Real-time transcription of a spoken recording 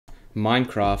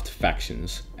Minecraft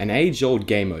Factions, an age-old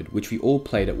game mode which we all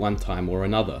played at one time or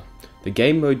another. The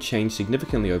game mode changed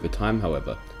significantly over time,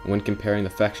 however, and when comparing the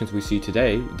factions we see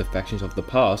today with the factions of the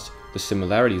past, the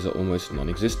similarities are almost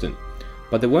non-existent.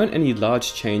 But there weren't any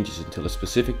large changes until a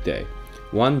specific day.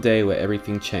 One day where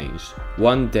everything changed.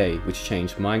 One day which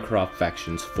changed Minecraft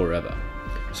Factions forever.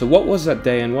 So what was that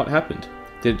day and what happened?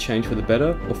 Did it change for the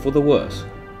better or for the worse?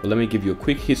 Well, let me give you a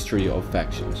quick history of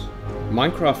Factions.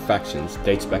 Minecraft Factions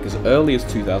dates back as early as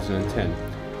 2010.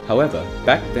 However,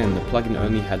 back then the plugin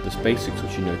only had the basics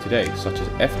which you know today, such as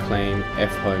F-Claim,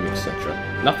 F-Home,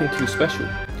 etc. Nothing too special.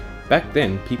 Back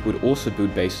then, people would also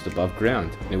build bases above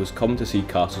ground, and it was common to see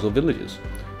castles or villages.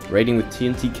 Raiding with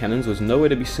TNT cannons was nowhere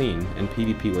to be seen, and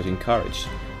PvP was encouraged.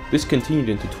 This continued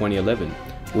into 2011,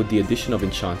 with the addition of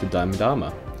enchanted diamond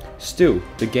armor. Still,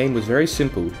 the game was very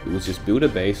simple. It was just build a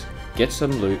base, get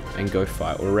some loot, and go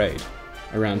fight or raid.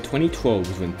 Around 2012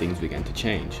 was when things began to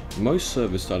change. Most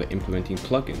servers started implementing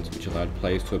plugins which allowed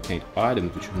players to obtain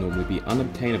items which would normally be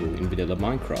unobtainable in vanilla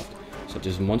Minecraft, such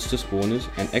as monster spawners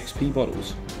and XP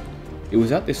bottles. It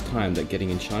was at this time that getting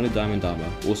enchanted diamond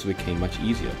armor also became much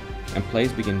easier, and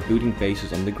players began building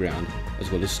bases underground,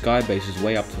 as well as sky bases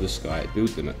way up to the sky at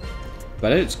build limit.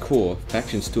 But at its core,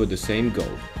 Factions still had the same goal: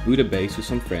 build a base with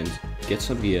some friends, get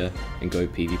some gear, and go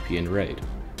PvP and raid.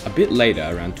 A bit later,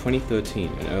 around 2013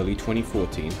 and early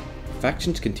 2014,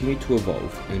 Factions continued to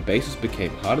evolve and bases became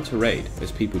harder to raid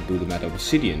as people would build them out of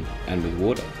obsidian and with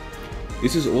water.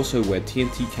 This is also where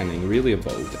TNT cannoning really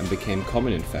evolved and became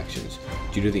common in Factions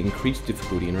due to the increased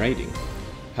difficulty in raiding.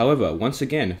 However, once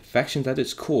again, Factions at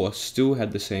its core still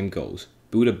had the same goals: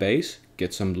 build a base,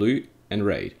 get some loot, and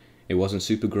raid. It wasn't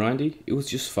super grindy, it was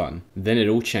just fun. Then it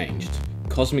all changed.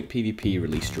 Cosmic PvP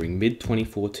released during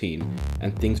mid-2014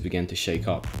 and things began to shake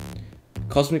up.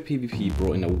 Cosmic PvP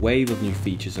brought in a wave of new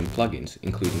features and plugins,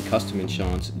 including custom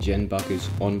enchants, gen buckets,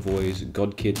 envoys,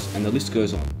 god kits, and the list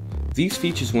goes on. These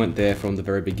features weren't there from the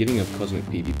very beginning of Cosmic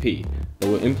PvP, but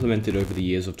were implemented over the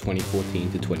years of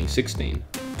 2014 to 2016.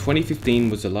 2015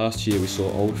 was the last year we saw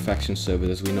old faction servers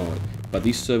as we know it, but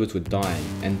these servers were dying,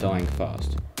 and dying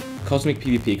fast. Cosmic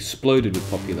PvP exploded with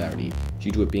popularity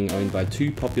due to it being owned by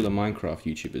two popular Minecraft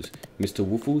YouTubers, Mr.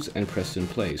 Woofles and Preston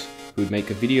Plays, who would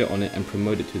make a video on it and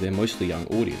promote it to their mostly young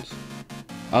audience.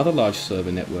 Other large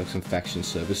server networks and faction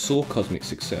servers saw Cosmic's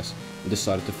success and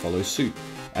decided to follow suit,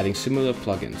 adding similar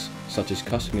plugins such as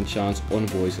custom enchants,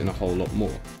 envoys, and a whole lot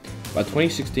more. By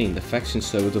 2016, the faction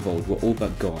servers of old were all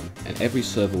but gone, and every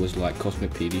server was like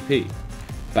Cosmic PvP.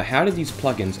 But how did these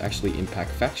plugins actually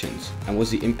impact factions, and was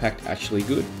the impact actually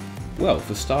good? Well,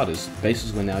 for starters,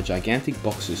 bases were now gigantic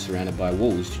boxes surrounded by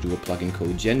walls due to a plugin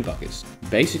called gen buckets.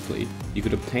 Basically, you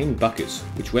could obtain buckets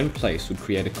which when placed would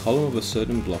create a column of a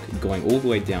certain block going all the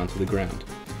way down to the ground.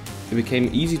 It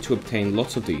became easy to obtain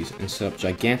lots of these and set up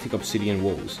gigantic obsidian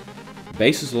walls.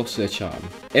 Bases lost their charm.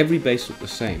 Every base looked the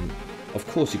same. Of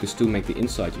course, you could still make the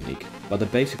inside unique, but the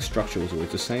basic structure was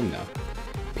always the same now.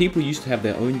 People used to have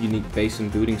their own unique base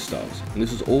and building styles, and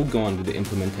this was all gone with the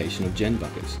implementation of gen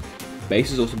buckets.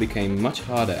 Bases also became much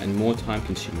harder and more time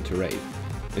consuming to raid.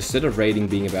 Instead of raiding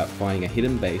being about finding a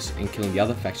hidden base and killing the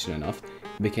other faction enough,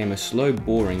 it became a slow,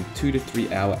 boring 2 to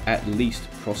 3 hour at least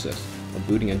process of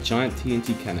building a giant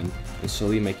TNT cannon and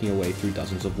slowly making your way through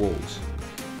dozens of walls.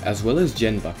 As well as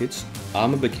gen buckets,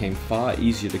 armor became far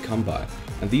easier to come by,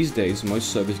 and these days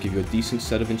most servers give you a decent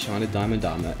set of enchanted diamond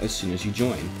armor as soon as you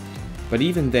join. But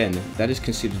even then, that is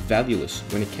considered valueless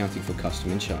when accounting for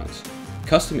custom enchants.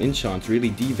 Custom enchants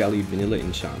really devalued vanilla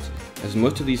enchants, as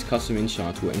most of these custom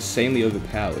enchants were insanely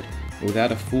overpowered, and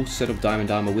without a full set of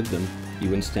diamond armor with them, you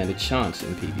wouldn't stand a chance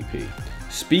in PvP.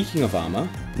 Speaking of armor,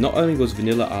 not only was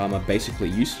vanilla armor basically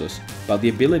useless, but the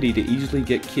ability to easily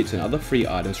get kits and other free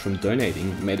items from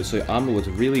donating made it so armor was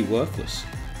really worthless.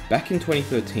 Back in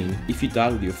 2013, if you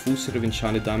died with your full set of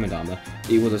enchanted diamond armor,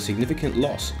 it was a significant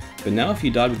loss, but now if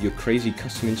you died with your crazy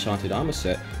custom enchanted armor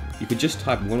set, you could just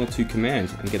type 1 or 2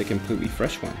 commands and get a completely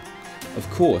fresh one. Of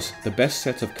course, the best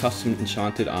sets of custom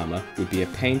enchanted armor would be a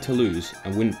pain to lose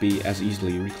and wouldn't be as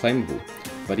easily reclaimable,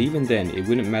 but even then it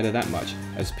wouldn't matter that much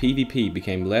as PvP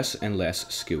became less and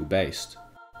less skill based.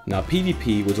 Now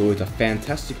PvP was always a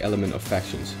fantastic element of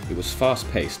factions. It was fast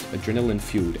paced, adrenaline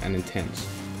fueled and intense.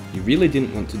 You really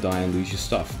didn't want to die and lose your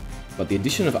stuff. But the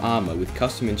addition of armor with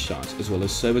custom enchants as well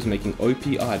as servers making OP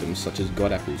items such as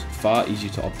god apples far easier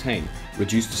to obtain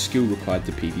reduced the skill required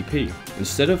to PvP.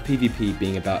 Instead of PvP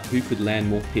being about who could land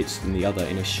more hits than the other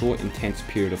in a short intense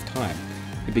period of time,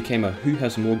 it became a who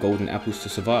has more golden apples to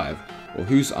survive or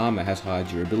whose armor has higher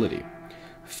durability.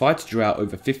 Fights drew out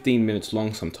over 15 minutes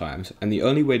long sometimes, and the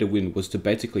only way to win was to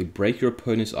basically break your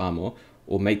opponent's armor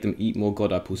or make them eat more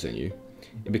god apples than you.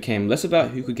 It became less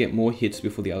about who could get more hits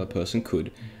before the other person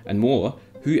could, and more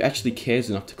who actually cares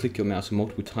enough to click your mouse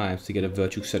multiple times to get a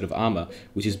virtual set of armor,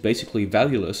 which is basically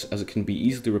valueless as it can be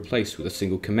easily replaced with a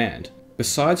single command.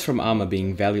 Besides from armor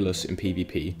being valueless in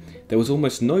PvP, there was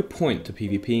almost no point to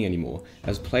PvPing anymore,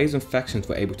 as players and factions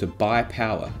were able to buy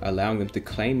power, allowing them to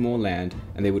claim more land,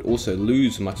 and they would also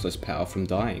lose much less power from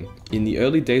dying. In the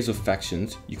early days of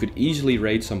factions, you could easily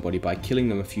raid somebody by killing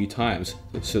them a few times,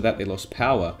 so that they lost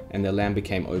power and their land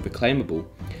became overclaimable.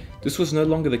 This was no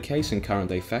longer the case in current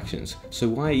day factions, so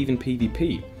why even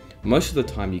PvP? Most of the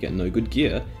time you get no good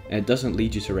gear, and it doesn't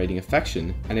lead you to raiding a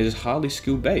faction, and it is hardly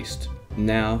skill based.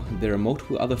 Now, there are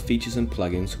multiple other features and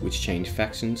plugins which change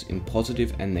factions in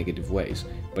positive and negative ways,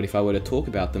 but if I were to talk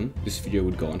about them, this video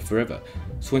would go on forever.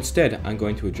 So instead, I'm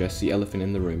going to address the elephant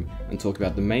in the room and talk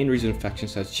about the main reason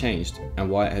factions has changed and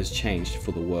why it has changed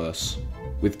for the worse.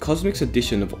 With Cosmic's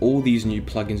addition of all these new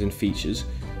plugins and features,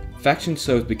 faction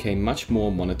servers became much more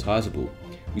monetizable,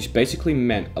 which basically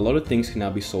meant a lot of things can now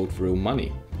be sold for real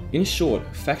money. In short,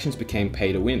 factions became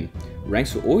pay to win.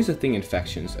 Ranks were always a thing in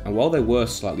factions, and while they were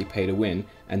slightly pay to win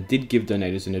and did give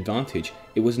donators an advantage,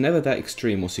 it was never that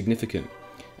extreme or significant.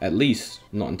 At least,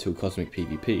 not until Cosmic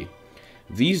PvP.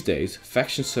 These days,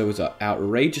 faction servers are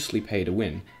outrageously pay to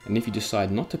win, and if you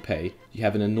decide not to pay, you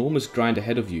have an enormous grind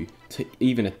ahead of you to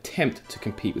even attempt to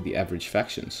compete with the average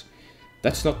factions.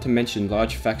 That's not to mention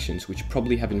large factions which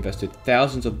probably have invested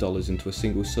thousands of dollars into a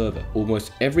single server.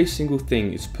 Almost every single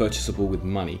thing is purchasable with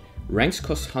money. Ranks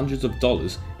cost hundreds of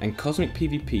dollars, and Cosmic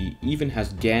PvP even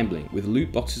has gambling with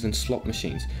loot boxes and slot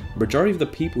machines. Majority of the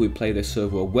people who play their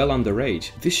server are well underage.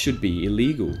 This should be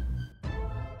illegal.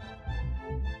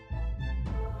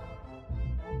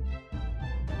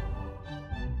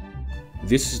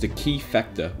 This is the key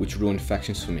factor which ruined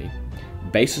factions for me.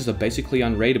 Bases are basically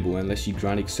unraidable unless you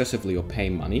grind excessively or pay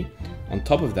money. On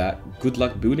top of that, good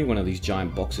luck building one of these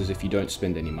giant boxes if you don't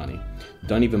spend any money.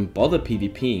 Don't even bother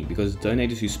PvPing because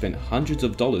donators who spent hundreds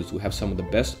of dollars will have some of the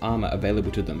best armor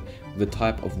available to them with the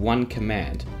type of one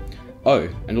command. Oh,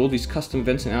 and all these custom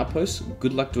events and outposts,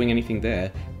 good luck doing anything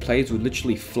there. Players will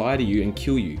literally fly to you and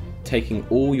kill you, taking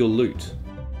all your loot.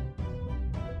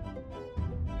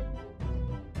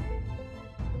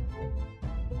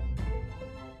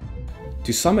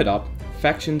 To sum it up,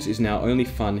 factions is now only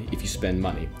fun if you spend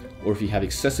money, or if you have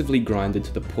excessively grinded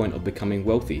to the point of becoming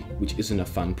wealthy, which isn't a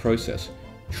fun process.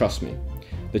 Trust me.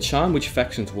 The charm which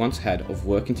factions once had of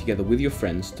working together with your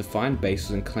friends to find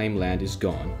bases and claim land is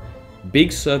gone.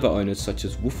 Big server owners such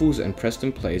as Woofles and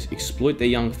Preston Plays exploit their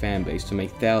young fanbase to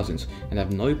make thousands and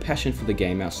have no passion for the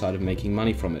game outside of making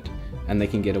money from it, and they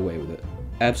can get away with it.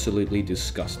 Absolutely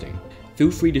disgusting. Feel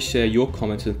free to share your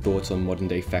comments and thoughts on modern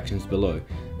day factions below,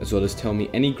 as well as tell me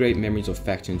any great memories of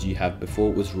factions you have before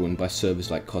it was ruined by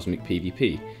servers like Cosmic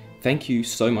PvP. Thank you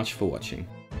so much for watching.